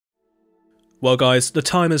Well guys, the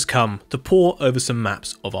time has come to pore over some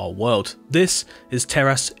maps of our world. This is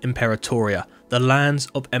Terras Imperitoria, the lands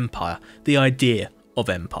of empire, the idea of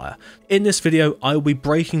empire. In this video, I will be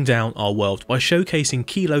breaking down our world by showcasing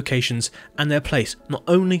key locations and their place not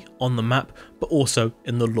only on the map, but also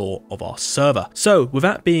in the lore of our server. So with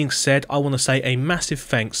that being said, I want to say a massive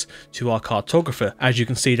thanks to our cartographer, as you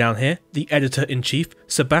can see down here, the editor-in-chief,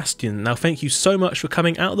 Sebastian. Now thank you so much for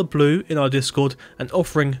coming out of the blue in our Discord and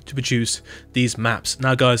offering to produce these maps.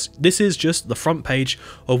 Now guys, this is just the front page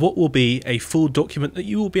of what will be a full document that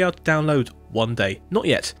you will be able to download one day. Not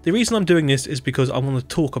yet. The reason I'm doing this is because I want to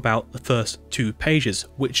talk about the first two pages,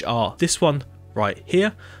 which are this one right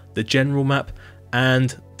here, the general map,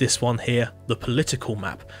 and this one here, the political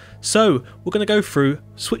map. So we're going to go through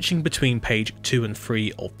switching between page 2 and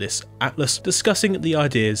 3 of this atlas, discussing the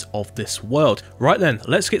ideas of this world. Right then,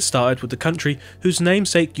 let's get started with the country whose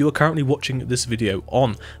namesake you are currently watching this video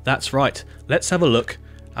on. That's right, let's have a look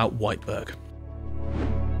at Whiteburg.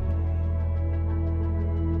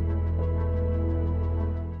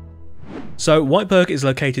 So Whiteburg is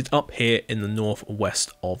located up here in the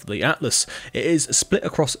northwest of the Atlas. It is split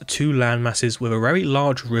across two land masses with a very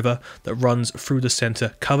large river that runs through the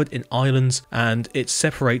centre, covered in islands, and it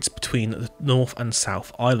separates between the north and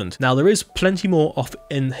south island. Now there is plenty more off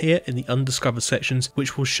in here in the undiscovered sections,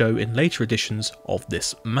 which we'll show in later editions of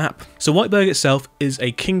this map. So Whiteburg itself is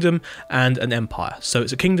a kingdom and an empire. So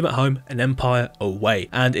it's a kingdom at home, an empire away,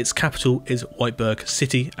 and its capital is Whiteburg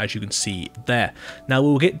City, as you can see there. Now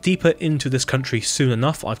we'll get deeper into this country soon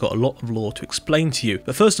enough. I've got a lot of lore to explain to you,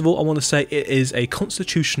 but first of all I want to say it is a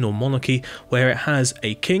constitutional monarchy where it has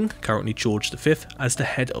a king, currently George V, as the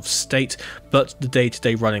head of state, but the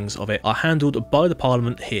day-to-day runnings of it are handled by the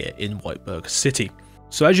parliament here in Whiteburg City.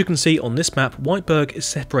 So as you can see on this map, Whiteburg is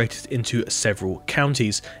separated into several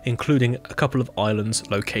counties, including a couple of islands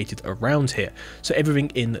located around here. So everything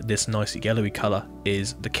in this nice yellowy colour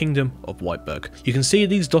is the kingdom of Whiteburg. You can see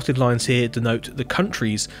these dotted lines here denote the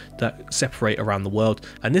countries that separate around the world,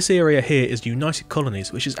 and this area here is the United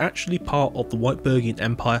Colonies, which is actually part of the Whiteburgian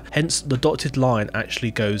Empire, hence the dotted line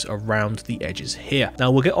actually goes around the edges here.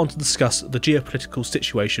 Now we'll get on to discuss the geopolitical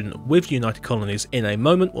situation with the United Colonies in a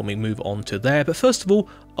moment when we move on to there, but first of all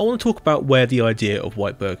I want to talk about where the idea of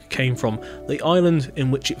Whiteburg came from, the island in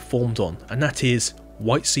which it formed on, and that is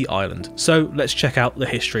Whitesea Island. So let's check out the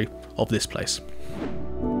history of this place.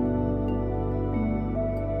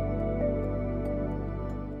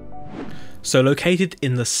 So located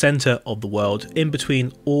in the centre of the world, in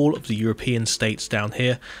between all of the European states down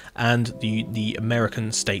here and the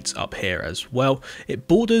American states up here as well, it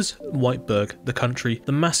borders Whiteburg, the country,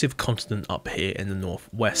 the massive continent up here in the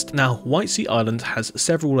northwest. Now Whitesea Island has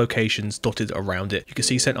several locations dotted around it. You can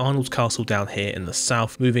see St Arnold's Castle down here in the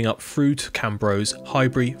south, moving up through to Cambros,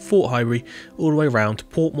 Highbury, Fort Highbury, all the way around to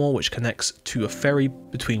Portmore, which connects to a ferry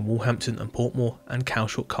between Wolverhampton and Portmore, and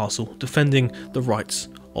Cowshot Castle, defending the rights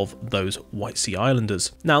of those Whitesea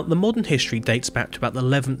Islanders. Now the modern history dates back to about the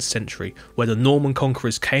 11th century, where the Norman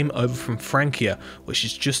conquerors came over from Francia, which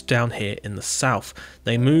is just down here in the south.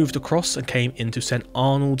 They moved across and came into St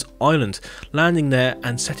Arnold's Island, landing there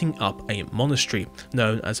and setting up a monastery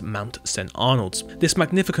known as Mount St Arnold's. This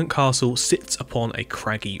magnificent castle sits upon a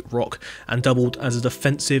craggy rock and doubled as a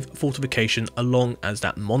defensive fortification along as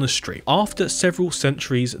that monastery. After several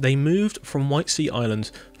centuries, they moved from Whitesea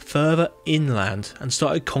Island further inland and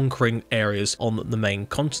started conquering areas on the main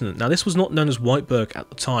continent. Now this was not known as Whiteburg at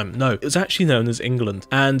the time, no, it was actually known as England,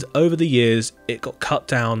 and over the years it got cut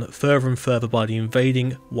down further and further by the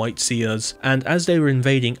invading Whiteseers, and as they were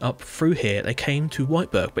invading up through here they came to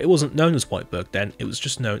Whiteburg, but it wasn't known as Whiteburg then, it was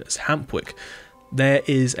just known as Hampwick. There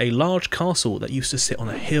is a large castle that used to sit on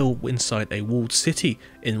a hill inside a walled city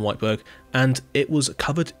in Whiteburg, and it was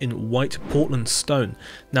covered in white Portland stone.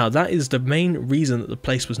 Now that is the main reason that the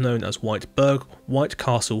place was known as Whiteburg, White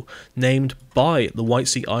Castle, named by the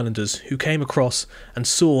Whitesea Islanders who came across and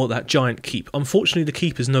saw that giant keep. Unfortunately the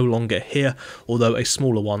keep is no longer here, although a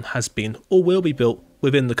smaller one has been or will be built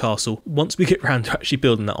within the castle once we get around to actually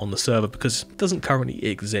building that on the server, because it doesn't currently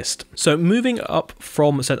exist. So moving up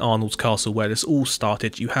from St Arnold's Castle, where this all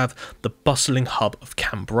started, you have the bustling hub of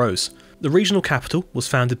Cambros. The regional capital was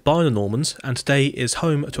founded by the Normans and today is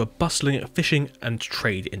home to a bustling fishing and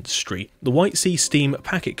trade industry. The Whitesea Steam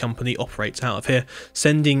Packet Company operates out of here,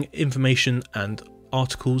 sending information and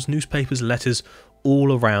articles, newspapers, letters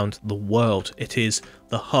all around the world. It is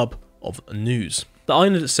the hub of news. The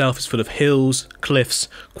island itself is full of hills, cliffs,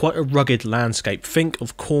 quite a rugged landscape. Think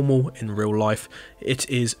of Cornwall in real life. It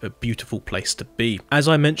is a beautiful place to be. As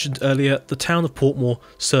I mentioned earlier, the town of Portmore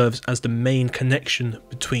serves as the main connection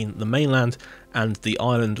between the mainland and the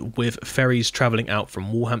island, with ferries travelling out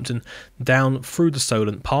from Walhampton down through the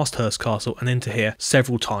Solent past Hurst Castle and into here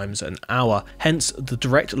several times an hour. Hence the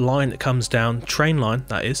direct line that comes down, train line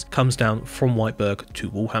that is, comes down from Whiteburg to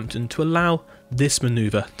Walhampton to allow this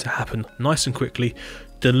manoeuvre to happen nice and quickly,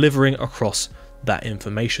 delivering across that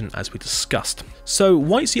information as we discussed. So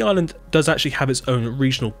Whitesea Island does actually have its own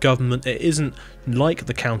regional government. It isn't like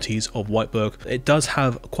the counties of Whiteburg. It does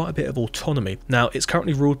have quite a bit of autonomy. Now it's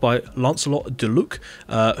currently ruled by Lancelot de Luc,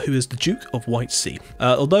 who is the Duke of Whitesea.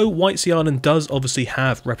 Although Whitesea Island does obviously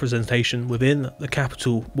have representation within the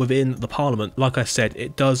capital, within the Parliament, like I said,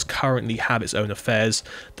 it does currently have its own affairs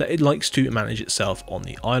that it likes to manage itself on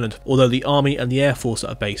the island. Although the army and the air force that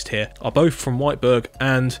are based here are both from Whiteburg,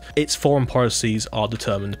 and its foreign policies are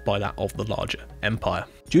determined by that of the larger empire.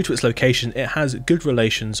 Due to its location, it has good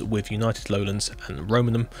relations with United Lowlands and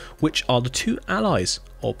Romanham, which are the two allies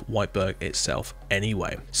of Whiteburg itself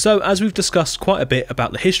anyway. So as we've discussed quite a bit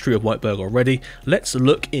about the history of Whiteburg already, let's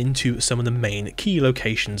look into some of the main key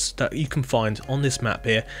locations that you can find on this map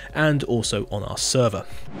here and also on our server.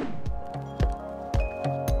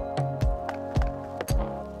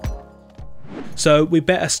 So we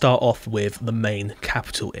better start off with the main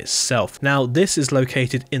capital itself. Now this is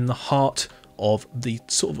located in the heart of the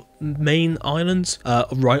sort of main islands,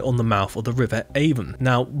 right on the mouth of the River Avon.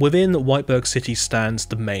 Now within Whiteburg City stands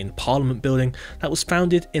the main Parliament building that was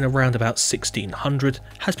founded in around about 1600,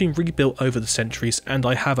 has been rebuilt over the centuries, and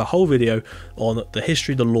I have a whole video on the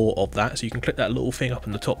history, the lore of that, so you can click that little thing up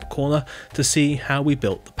in the top corner to see how we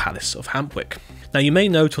built the Palace of Hampwick. Now you may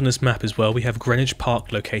note on this map as well, we have Greenwich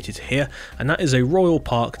Park located here, and that is a royal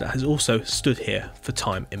park that has also stood here for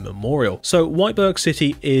time immemorial. So Whiteburg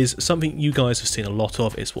City is something you guys have seen a lot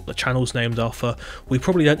of. It's what the channel's named after. We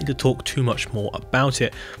probably don't need to talk too much more about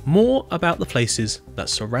it, more about the places that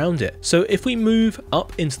surround it. So if we move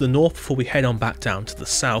up into the north before we head on back down to the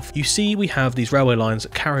south, you see we have these railway lines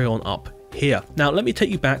that carry on up here. Now let me take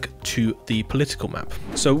you back to the political map.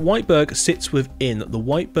 So Whiteburg sits within the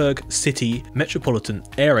Whiteburg City metropolitan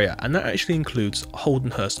area, and that actually includes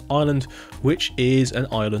Holdenhurst Island, which is an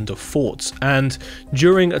island of forts. And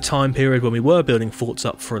during a time period when we were building forts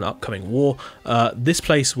up for an upcoming war, this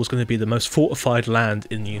place was going to be the most fortified land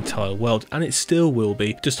in the entire world, and it still will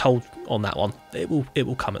be. Just hold on that one. It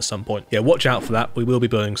will come at some point. Yeah, watch out for that. We will be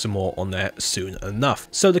building some more on there soon enough.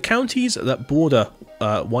 So the counties that border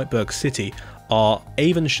Whiteburg City are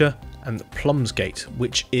Avonshire and Plumsgate,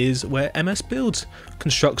 which is where MS Builds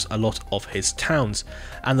constructs a lot of his towns,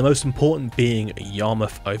 and the most important being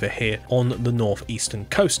Yarmouth over here on the northeastern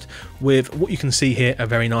coast, with what you can see here, a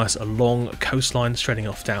very nice long coastline stretching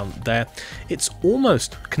off down there. It's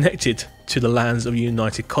almost connected to the lands of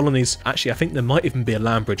United Colonies. Actually, I think there might even be a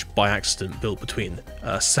land bridge by accident built between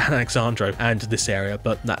San Alexandro and this area,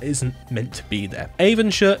 but that isn't meant to be there.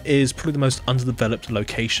 Avonshire is probably the most underdeveloped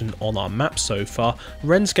location on our map so far.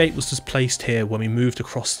 Rensgate was just placed here when we moved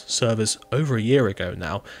across servers over a year ago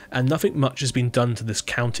now, and nothing much has been done to this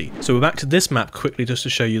county. So we're back to this map quickly just to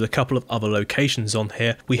show you the couple of other locations on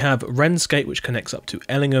here. We have Rensgate, which connects up to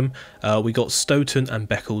Ellingham. We got Stoughton and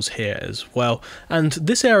Beccles here as well, and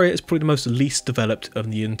this area is probably the most least developed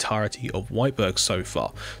of the entirety of Whiteburg so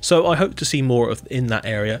far. So I hope to see more of in that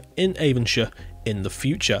area in Avonshire in the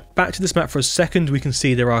future. Back to this map for a second, we can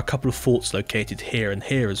see there are a couple of forts located here and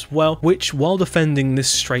here as well, which while defending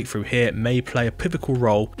this straight through here may play a pivotal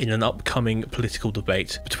role in an upcoming political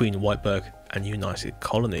debate between Whiteburg and United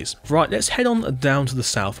Colonies. Right, let's head on down to the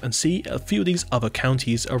south and see a few of these other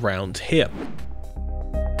counties around here.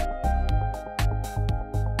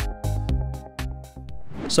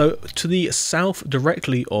 So to the south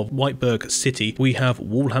directly of Whiteburg City, we have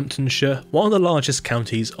Walhamptonshire, one of the largest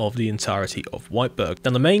counties of the entirety of Whiteburg.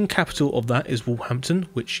 Now the main capital of that is Walhampton,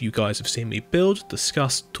 which you guys have seen me build,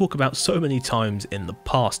 discuss, talk about so many times in the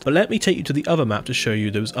past. But let me take you to the other map to show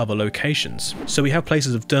you those other locations. So we have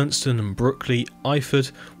places of Durnston and Brookley,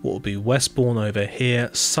 Iford, what will be Westbourne over here,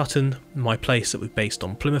 Sutton, my place that we've based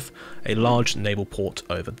on Plymouth, a large naval port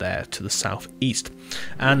over there to the southeast,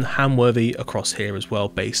 and Hamworthy across here as well,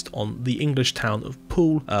 based on the English town of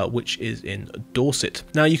Poole, which is in Dorset.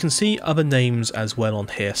 Now you can see other names as well on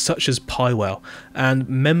here, such as Pywell, and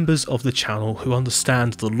members of the channel who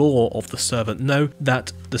understand the lore of the server know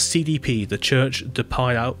that the CDP, the Church de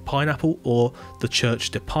Pineapple or the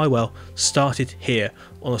Church de Pywell, started here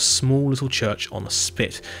on a small little church on a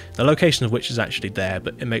spit, the location of which is actually there,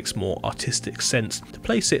 but it makes more artistic sense to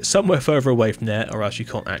place it somewhere further away from there, or else you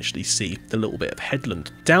can't actually see the little bit of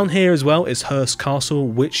headland. Down here as well is Hurst Castle,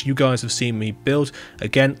 which you guys have seen me build.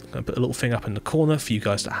 Again, I'm going to put a little thing up in the corner for you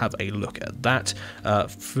guys to have a look at that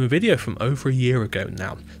from a video from over a year ago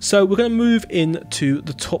now. So we're going to move into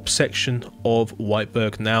the top section of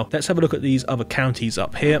Whiteburg now. Let's have a look at these other counties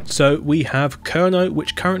up here. So we have Kerno,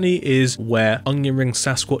 which currently is where Onion Ring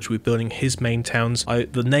Sasquatch will be building his main towns.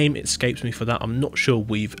 The name escapes me for that. I'm not sure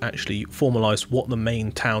we've actually formalized what the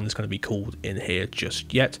main town is going to be called in here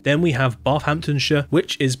just yet. Then we have Barthamptonshire,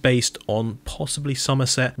 which is based on possibly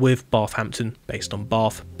Somerset, with Barthampton based on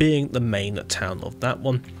Bath being the main town of that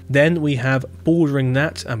one. Then we have bordering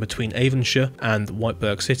that, and between Avonshire and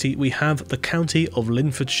Whiteburg City, we have the county of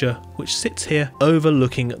Linfordshire, which sits here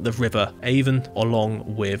overlooking the river Avon,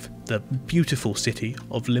 along with the beautiful city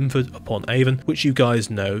of Linford upon Avon, which you guys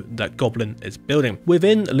know that Goblin is building.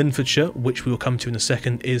 Within Linfordshire, which we will come to in a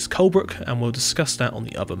second, is Colebrook, and we'll discuss that on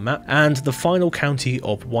the other map. And the final county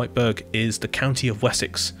of Whiteburg is the county of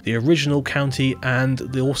Wessex, the original county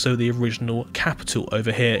and also the original capital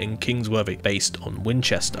over here in Kingsworthy, based on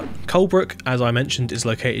Winchester. Colebrook, as I mentioned, is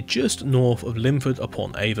located just north of Linford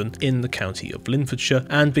upon Avon in the county of Linfordshire,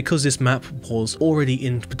 and because this map was already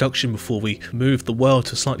in production before we moved the world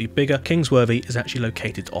to slightly bigger, Kingsworthy is actually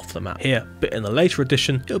located off the map here, but in a later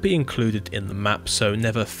edition it'll be included in the map, so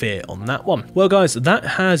never fear on that one. Well guys, that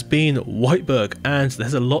has been Whiteburg, and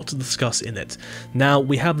there's a lot to discuss in it. Now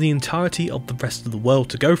we have the entirety of the rest of the world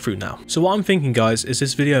to go through now, so what I'm thinking guys is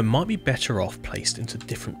this video might be better off placed into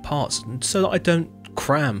different parts so that I don't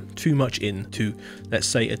cram too much into, let's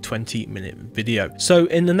say, a 20-minute video. So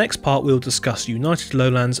in the next part we'll discuss United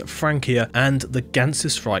Lowlands, Francia and the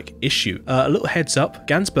Ganzesreich issue. A little heads up,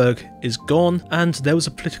 Gansberg is gone and there was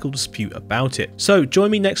a political dispute about it. So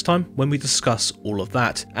join me next time when we discuss all of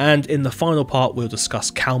that, and in the final part we'll discuss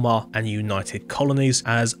Kalmar and United Colonies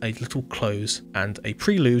as a little close and a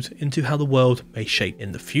prelude into how the world may shape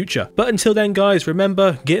in the future. But until then guys,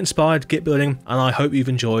 remember, get inspired, get building, and I hope you've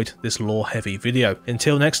enjoyed this lore heavy video.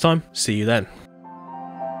 Until next time, see you then.